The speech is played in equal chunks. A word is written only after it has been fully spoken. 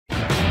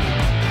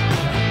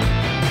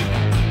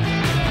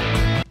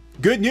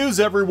Good news,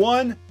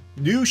 everyone!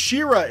 New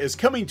She-Ra is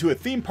coming to a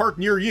theme park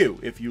near you,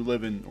 if you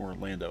live in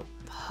Orlando.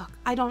 Fuck,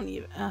 I don't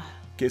even...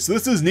 Okay, so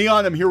this is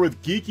Neon. I'm here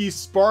with Geeky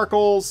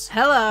Sparkles.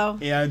 Hello.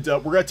 And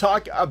we're going to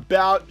talk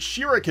about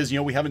She-Ra, because, you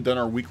know, we haven't done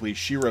our weekly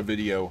She-Ra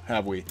video,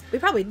 have we? We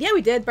probably... Yeah,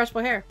 we did.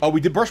 Brushable hair. Oh, we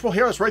did brushable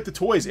hair. That's right, the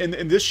toys. And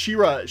this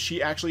She-Ra,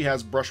 she actually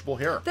has brushable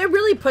hair. They're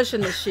really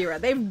pushing this She-Ra.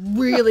 They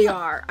really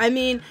are. I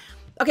mean...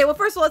 Okay, well,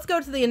 first of all, let's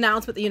go to the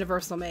announcement that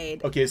Universal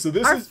made. Okay, so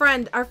this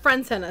our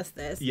friend sent us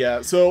this.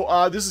 Yeah,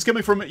 so this is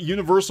coming from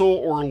Universal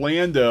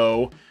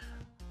Orlando.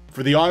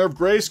 For the honor of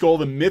Grayskull,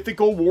 the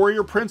mythical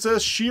warrior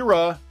princess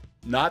She-Ra,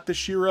 not the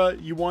She-Ra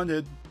you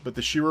wanted, but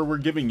the She-Ra we're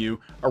giving you,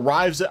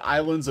 arrives at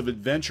Islands of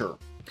Adventure.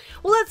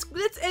 Well,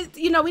 let's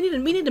you know, we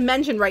need to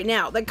mention right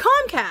now that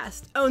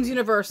Comcast owns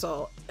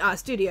Universal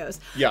Studios.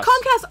 Yes.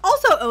 Comcast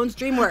also owns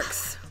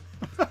Dreamworks.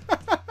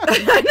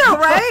 I know,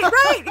 right?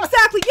 Right,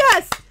 exactly,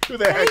 yes. Who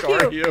the heck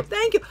are you?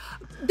 Thank you.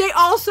 They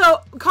also,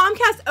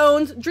 Comcast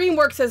owns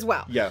Dreamworks as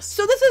well. Yes.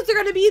 So this is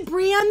going to be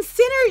brand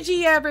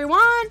synergy, everyone.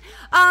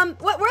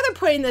 Where they're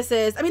putting this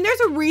is, I mean, there's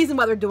a reason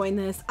why they're doing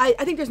this. I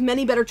think there's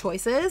many better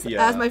choices,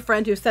 as my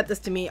friend who sent this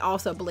to me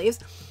also believes.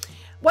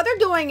 What they're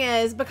doing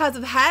is, because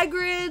of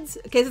Hagrid's,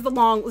 okay, this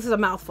is a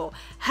mouthful.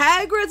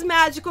 Hagrid's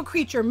Magical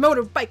Creature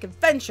Motorbike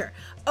Adventure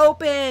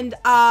opened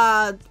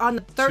on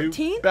the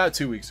 13th? About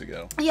 2 weeks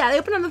ago. Yeah, they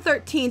opened on the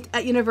 13th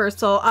at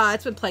Universal.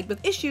 It's been plagued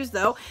with issues,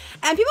 though.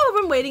 And people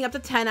have been waiting up to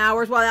 10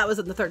 hours, well, that was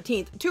on the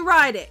 13th, to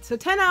ride it. So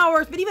 10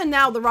 hours, but even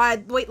now, the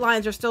wait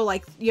lines are still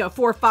like, you know,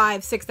 4,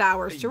 5, 6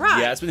 hours to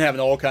ride. Yeah, it's been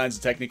having all kinds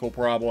of technical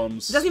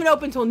problems. It doesn't even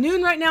open until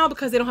noon right now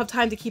because they don't have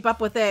time to keep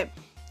up with it,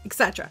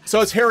 etc.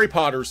 So it's Harry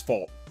Potter's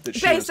fault.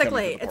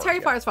 Basically, it's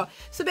Harry Potter's fault.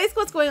 So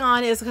basically what's going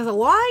on is because the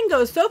line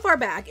goes so far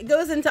back, it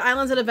goes into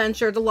Islands of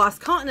Adventure, the Lost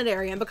Continent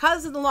area, and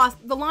because of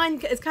the line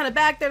is kind of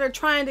back there, they're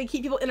trying to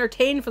keep people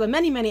entertained for the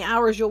many, many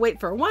hours you'll wait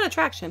for one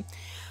attraction.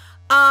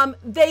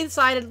 They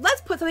decided,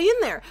 let's put something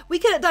in there. We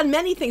could have done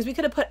many things. We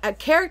could have put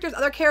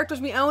other characters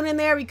we own in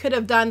there. We could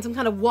have done some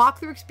kind of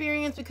walkthrough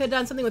experience. We could have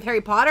done something with Harry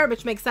Potter,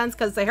 which makes sense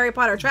because it's a Harry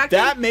Potter attraction.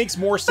 That makes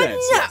more sense. But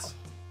no. Yes.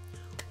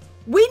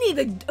 We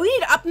need to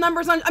up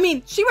numbers on. I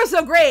mean, She-Ra's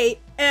so great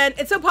and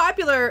it's so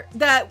popular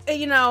that,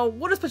 you know,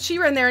 we'll just put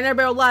She-Ra in there and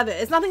everybody will love it.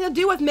 It's nothing to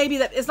do with maybe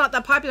that it's not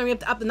that popular and we have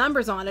to up the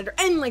numbers on it or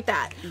anything like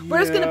that. Yeah.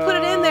 We're just gonna put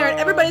it in there and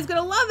everybody's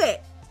gonna love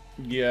it.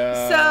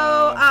 Yeah.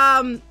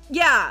 So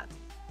yeah.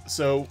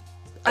 So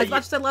as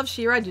much as I love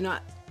She-Ra, I do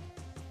not.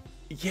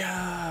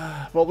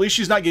 Yeah. Well, at least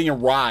she's not getting a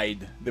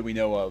ride that we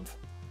know of.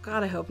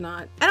 God, I hope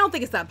not. I don't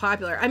think it's that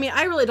popular. I mean,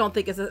 I really don't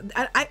think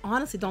I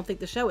honestly don't think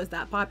the show is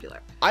that popular.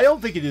 I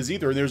don't think it is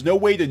either. There's no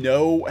way to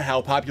know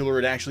how popular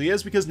it actually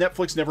is because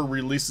Netflix never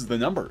releases the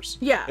numbers.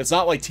 Yeah. It's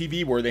not like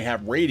TV where they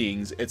have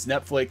ratings. It's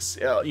Netflix,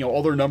 you know,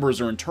 all their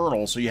numbers are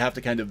internal, so you have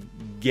to kind of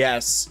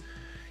guess,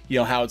 you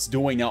know, how it's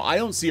doing. Now, I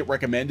don't see it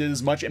recommended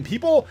as much, and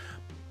people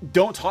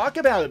don't talk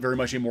about it very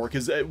much anymore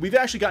because we've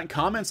actually gotten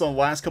comments on the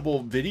last couple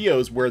of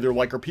videos where they're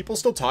like, are people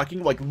still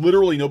talking? Like,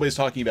 literally nobody's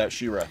talking about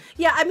She-Ra.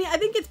 Yeah, I mean, I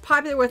think it's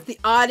popular with the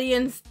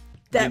audience.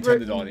 The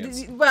intended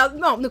audience. Well,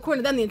 no,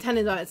 according to them, the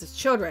intended audience is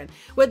children.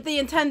 With the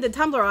intended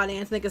Tumblr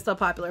audience, I think it's still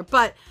popular.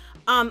 But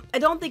I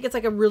don't think it's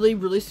like a really,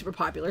 really super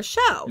popular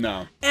show.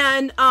 No.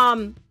 And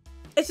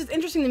it's just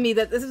interesting to me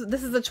that this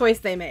is the choice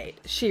they made,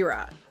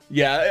 She-Ra.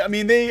 Yeah, I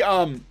mean, they...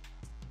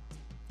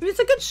 I mean, it's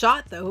a good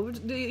shot, though.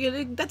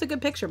 That's a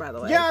good picture, by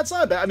the way. Yeah, it's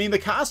not bad. I mean, the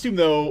costume,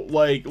 though,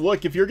 like,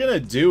 look, if you're gonna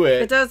do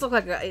it... It does look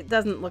like... It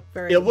doesn't look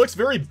very... It looks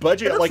very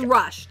budget. It looks like,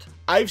 rushed.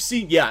 I've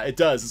seen... Yeah, it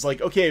does. It's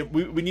like, okay,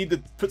 we need to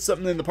put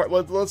something in the part.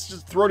 Let's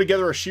just throw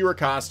together a She-Ra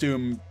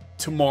costume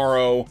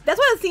tomorrow. That's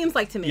what it seems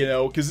like to me. You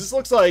know, because this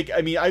looks like...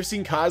 I mean, I've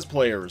seen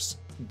cosplayers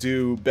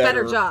do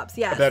better jobs,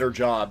 yes. A better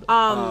job.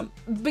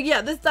 But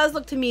yeah, this does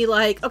look to me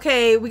like,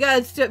 okay, we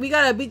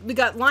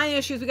got line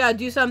issues, we gotta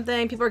do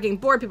something, people are getting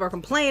bored, people are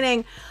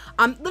complaining.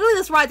 Literally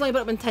this ride's only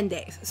been up in 10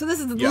 days. So this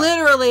is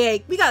literally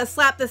a, we gotta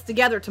slap this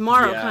together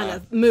tomorrow kind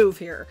of move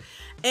here.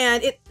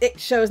 And it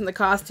shows in the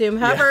costume.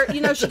 However,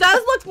 you know, she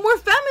does look more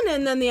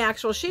feminine than the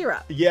actual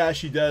She-Ra. Yeah,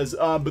 she does.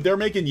 But they're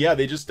making,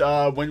 they just,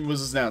 when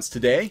was this announced?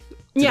 Today?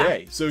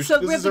 Today. Yeah. So we this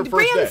have is her the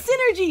first brand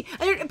day.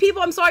 synergy. And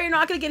people, I'm sorry, you're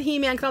not going to get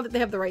He-Man because I don't think they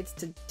have the rights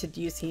to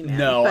use He-Man.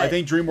 No, but... I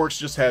think DreamWorks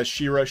just has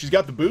She-Ra. She's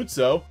got the boots,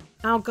 though.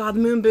 Oh God,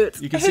 the moon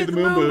boots. You can see the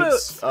moon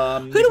boots.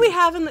 Who do we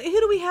have in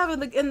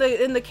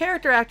the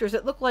character actors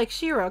that look like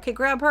She-Ra? Okay,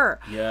 grab her.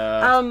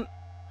 Yeah.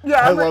 Yeah.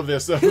 I love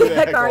this. Who the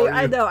heck are you?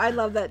 I know. I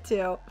love that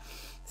too.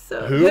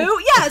 So who?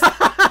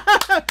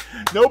 Yes.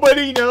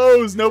 Nobody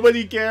knows.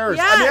 Nobody cares.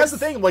 Yes. I mean, that's the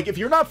thing. Like, if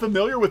you're not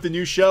familiar with the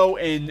new show,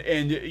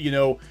 and you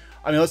know,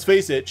 I mean, let's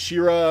face it,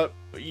 She-Ra.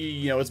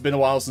 You know, it's been a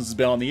while since it's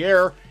been on the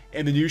air,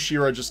 and the new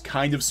She-Ra just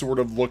kind of sort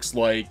of looks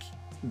like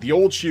the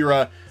old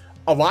She-Ra.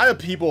 A lot of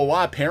people, a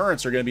lot of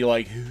parents are going to be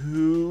like,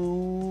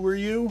 who are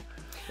you?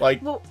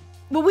 Like, well,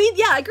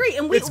 I agree.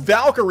 And it's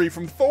Valkyrie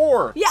from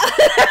Thor. Yeah.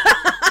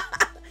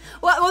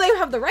 Well, they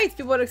have the rights.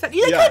 People would accept.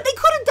 They could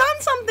have done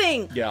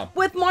something. Yeah.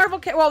 With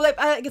Marvel, well,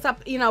 I guess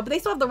but they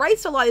still have the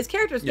rights to a lot of these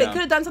characters. Yeah. They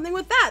could have done something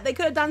with that. They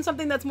could have done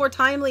something that's more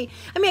timely.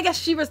 I mean, I guess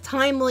She-Ra's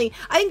timely.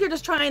 I think they're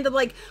just trying to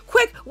like,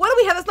 quick. What do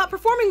we have that's not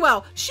performing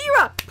well?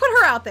 She-Ra, put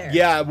her out there.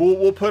 Yeah,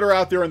 we'll put her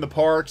out there in the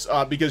parks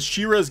because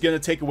She-Ra is going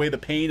to take away the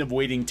pain of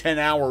waiting 10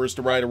 hours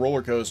to ride a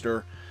roller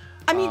coaster.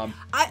 I mean,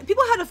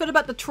 people had a fit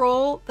about the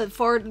troll,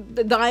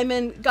 the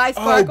diamond, Guy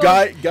Sparkle.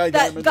 Guy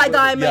Diamond.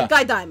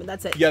 Guy Diamond,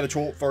 that's it. Yeah, the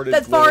troll farted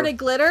that glitter. Farted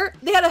glitter.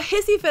 They had a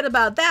hissy fit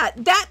about that.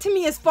 That to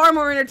me is far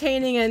more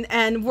entertaining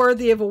and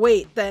worthy of a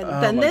wait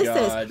than this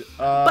is.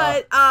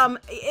 But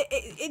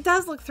it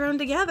does look thrown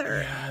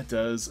together. Yeah, it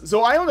does.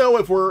 So I don't know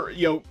if we're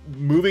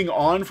moving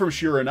on from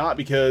She-Ra or not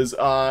because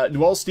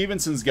Noelle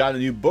Stevenson's got a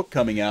new book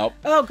coming out.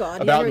 Oh God,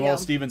 about Noelle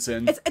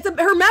Stevenson. It's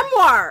her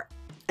memoir.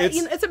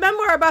 It's a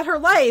memoir about her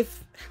life.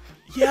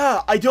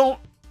 Yeah, I don't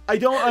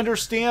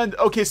understand.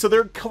 Okay, so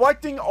they're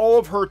collecting all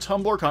of her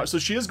Tumblr comics. So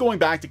she is going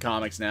back to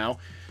comics now.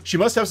 She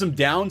must have some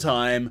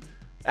downtime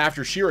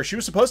after She-Ra. She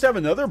was supposed to have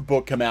another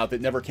book come out that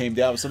never came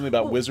down. Something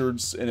about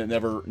wizards, and it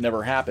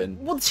never happened.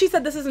 Well, she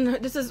said this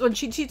is when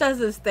she does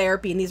this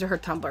therapy, and these are her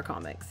Tumblr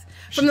comics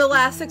from the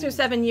last 6 or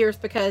 7 years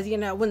because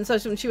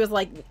when she was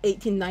like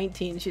 18,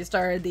 19, she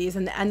started these,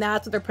 and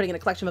that's what they're putting in a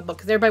collection of a book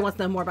because everybody wants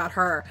to know more about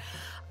her.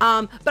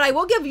 But I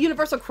will give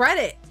Universal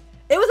credit.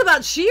 It was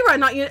about She-Ra,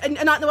 not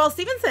Noelle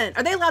Stevenson.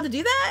 Are they allowed to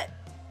do that?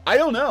 I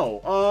don't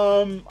know.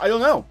 I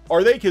don't know.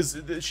 Are they?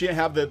 Because she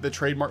have the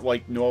trademark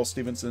like Noelle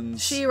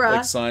Stevenson's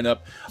She-Ra sign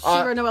up.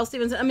 She-Ra, Noelle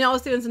Stevenson. I mean, Noelle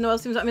Stevenson. I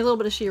mean, a little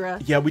bit of She-Ra.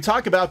 Yeah, we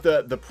talk about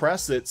the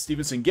press that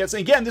Stevenson gets.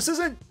 And again, this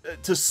isn't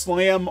to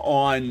slam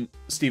on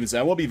Stevenson.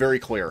 I will be very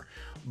clear,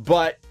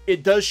 but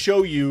it does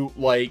show you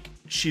like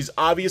she's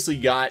obviously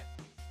got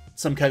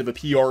some kind of a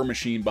PR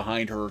machine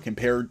behind her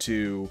compared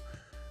to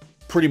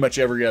pretty much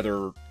every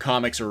other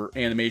comics or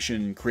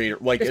animation creator.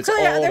 Like it's all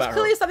about her. There's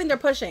clearly something they're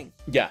pushing.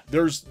 Yeah,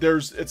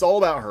 it's all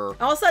about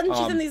her. All of a sudden,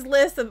 she's in these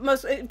lists of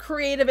most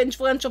creative,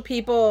 influential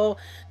people.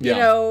 You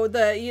know,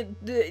 the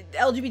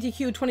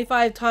LGBTQ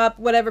 25 top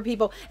whatever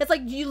people. It's like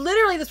you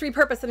literally just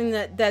repurpose something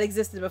that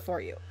existed before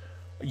you.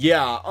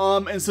 Yeah.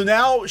 And so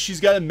now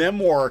she's got a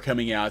memoir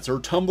coming out. It's her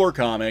Tumblr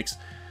comics.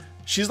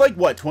 She's like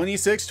what,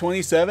 26,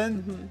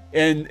 27,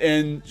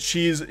 and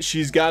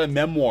she's got a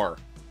memoir.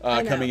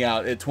 Coming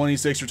out at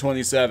 26 or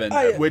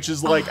 27, which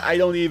is like, I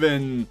don't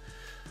even...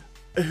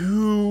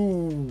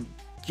 Who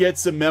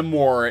gets a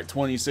memoir at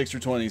 26 or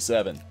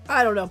 27?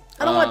 I don't know.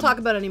 I don't want to talk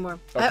about it anymore.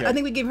 Okay. I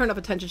think we gave her enough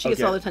attention. She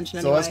gets all the attention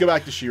anyway. So let's go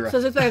back to She-Ra. So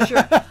let's go back to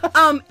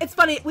She-Ra. It's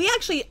funny.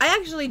 I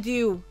actually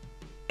do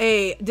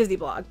a Disney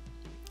blog.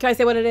 Can I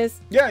say what it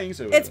is? Yeah, you can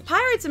say what it is. It's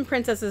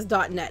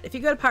piratesandprincesses.net. If you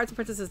go to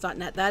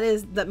piratesandprincesses.net, that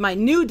is my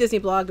new Disney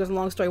blog. There's a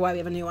long story why we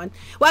have a new one.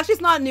 Well, actually,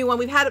 it's not a new one.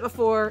 We've had it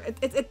before.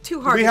 It's too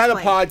hard to explain. We had a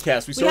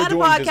podcast. We had a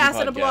podcast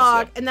and a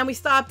blog, and then we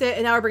stopped it,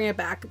 and now we're bringing it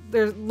back.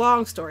 There's a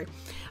long story.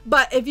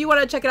 But if you want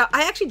to check it out,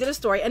 I actually did a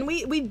story, and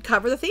we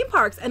cover the theme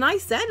parks. And I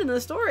said in the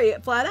story,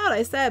 flat out,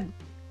 I said,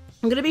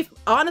 I'm going to be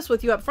honest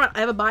with you up front. I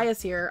have a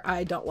bias here.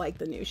 I don't like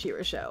the new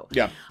She-Ra show.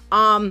 Yeah.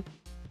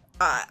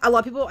 A lot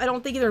of people, I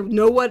don't think they don't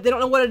know what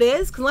it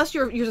is, unless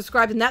you're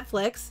subscribed to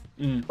Netflix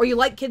or you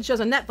like kids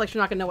shows on Netflix.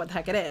 You're not gonna know what the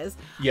heck it is.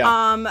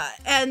 Yeah.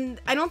 And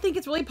I don't think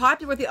it's really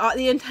popular with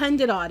the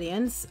intended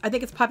audience. I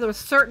think it's popular with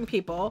certain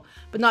people,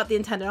 but not the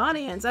intended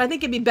audience. And I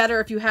think it'd be better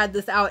if you had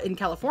this out in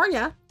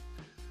California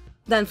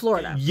than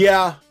Florida.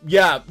 Yeah.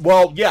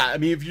 Well, yeah. I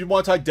mean, if you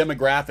want to talk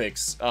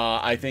demographics,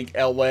 I think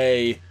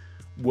LA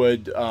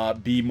would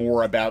be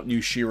more about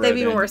new She-Ra. They'd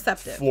be more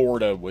receptive.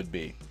 Florida would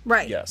be.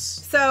 Right. Yes.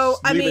 So,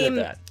 I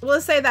mean,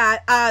 let's say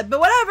that. But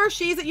whatever,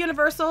 she's at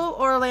Universal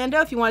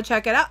Orlando if you want to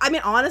check it out. I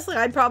mean, honestly,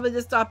 I'd probably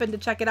just stop in to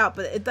check it out,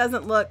 but it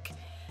doesn't look...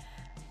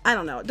 I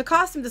don't know. The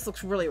costume just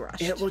looks really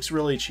rushed. It looks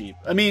really cheap.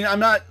 I mean, I'm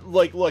not,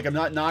 like, look, I'm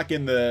not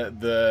knocking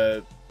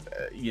the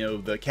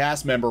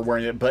cast member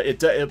wearing it, but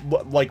it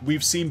like,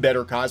 we've seen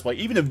better cosplay.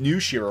 Even of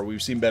new She-Ra,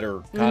 we've seen better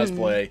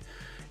cosplay.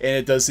 And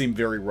it does seem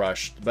very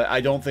rushed, but I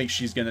don't think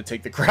she's going to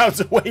take the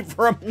crowds away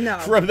from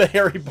the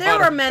Harry Potter There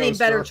were many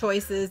coaster. better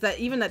choices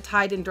that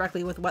tied in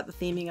directly with what the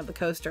theming of the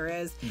coaster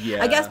is.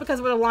 Yeah. I guess because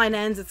when the line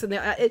ends, it's in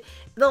the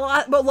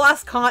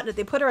Lost Continent.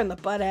 They put her in the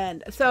butt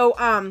end. So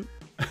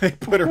they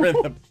put her in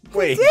the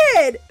They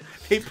did.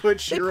 They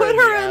put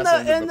her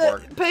in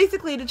the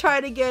basically to try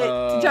to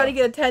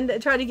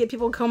get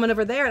people coming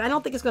over there, and I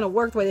don't think it's going to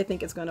work the way they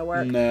think it's going to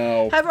work.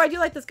 No. However, I do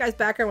like this guy's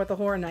background with the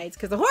Horror Nights,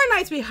 because the Horror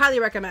Nights we highly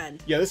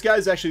recommend. Yeah, this guy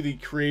is actually the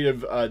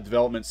creative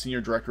development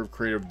senior director of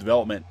creative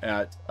development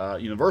at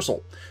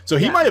Universal, so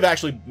he might have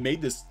actually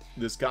made this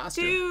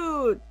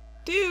costume.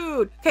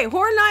 Dude. Okay,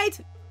 Horror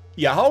Nights.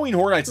 Yeah, Halloween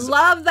Horror Nights is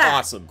love that.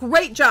 Awesome.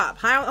 Great job,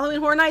 Halloween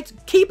Horror Nights.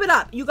 Keep it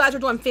up. You guys are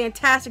doing a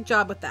fantastic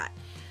job with that.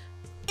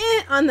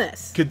 On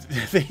this. Could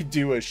they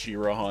do a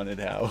She-Ra haunted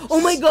house?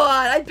 Oh my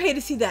god, I'd pay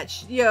to see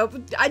that.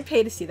 I'd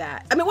pay to see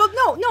that. I mean, well,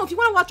 no. If you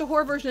want to watch a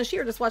horror version of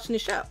She-Ra, just watch the new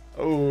show.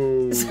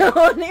 Oh. So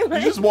anyway,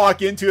 you just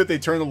walk into it, they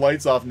turn the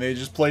lights off, and they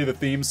just play the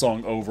theme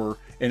song over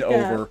and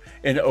over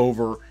and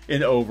over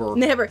and over.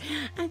 Never.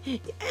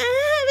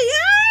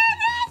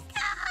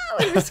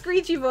 Your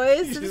screechy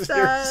voice. You just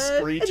hear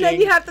screeching. And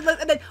then you have to,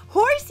 and then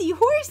horsey,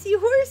 horsey,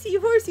 horsey,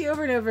 horsey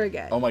over and over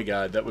again. Oh my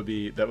god, that would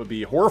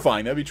be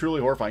horrifying. That'd be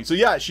truly horrifying. So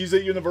yeah, she's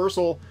at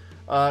Universal,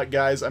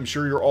 guys. I'm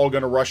sure you're all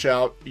gonna rush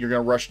out. You're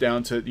gonna rush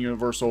down to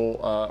Universal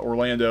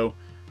Orlando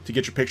to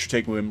get your picture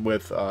taken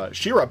with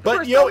She-Ra. But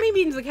course, don't be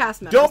mean to the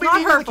cast member. Don't be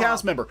mean to the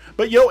cast member.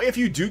 But if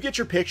you do get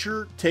your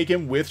picture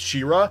taken with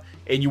She-Ra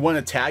and you want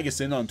to tag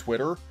us in on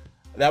Twitter,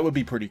 that would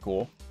be pretty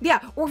cool. Yeah,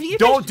 or if you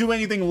don't do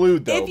anything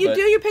lewd though. If you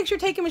do your picture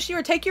taken with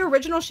She-Ra, take your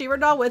original She-Ra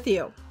doll with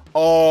you.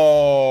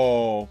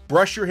 Oh,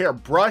 brush your hair.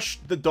 Brush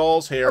the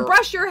doll's hair. Or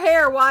brush your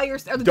hair while you're.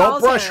 Or the don't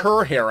doll's brush hair.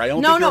 her hair. I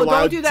don't think you're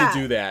allowed to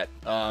do that.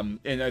 And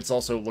it's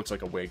also looks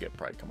like a wig. It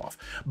probably come off.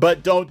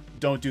 But don't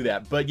do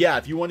that. But yeah,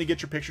 if you want to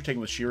get your picture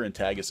taken with She-Ra and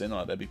tag us in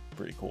on it, that'd be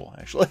pretty cool,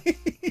 actually.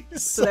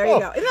 So there you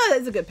go. That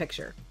is a good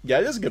picture. Yeah,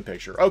 it is a good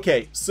picture.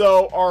 Okay,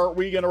 so are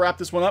we gonna wrap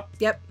this one up?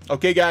 Yep.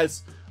 Okay,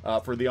 guys.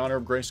 For the honor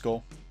of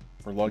Grayskull,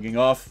 we're logging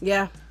off.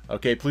 Yeah.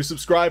 Okay, please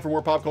subscribe for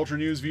more pop culture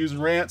news, views,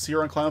 and rants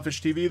here on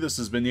Clownfish TV. This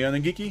has been Neon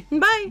and Geeky.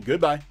 Bye.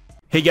 Goodbye.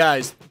 Hey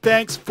guys,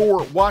 thanks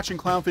for watching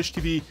Clownfish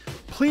TV.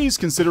 Please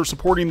consider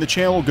supporting the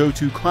channel. Go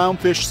to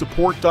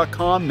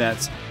clownfishsupport.com.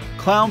 That's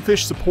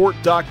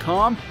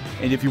clownfishsupport.com.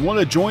 And if you want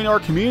to join our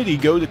community,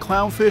 go to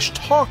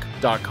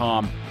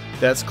clownfishtalk.com.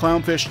 That's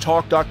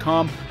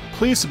clownfishtalk.com.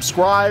 Please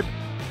subscribe,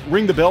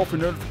 ring the bell for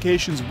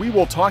notifications. We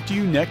will talk to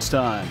you next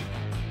time.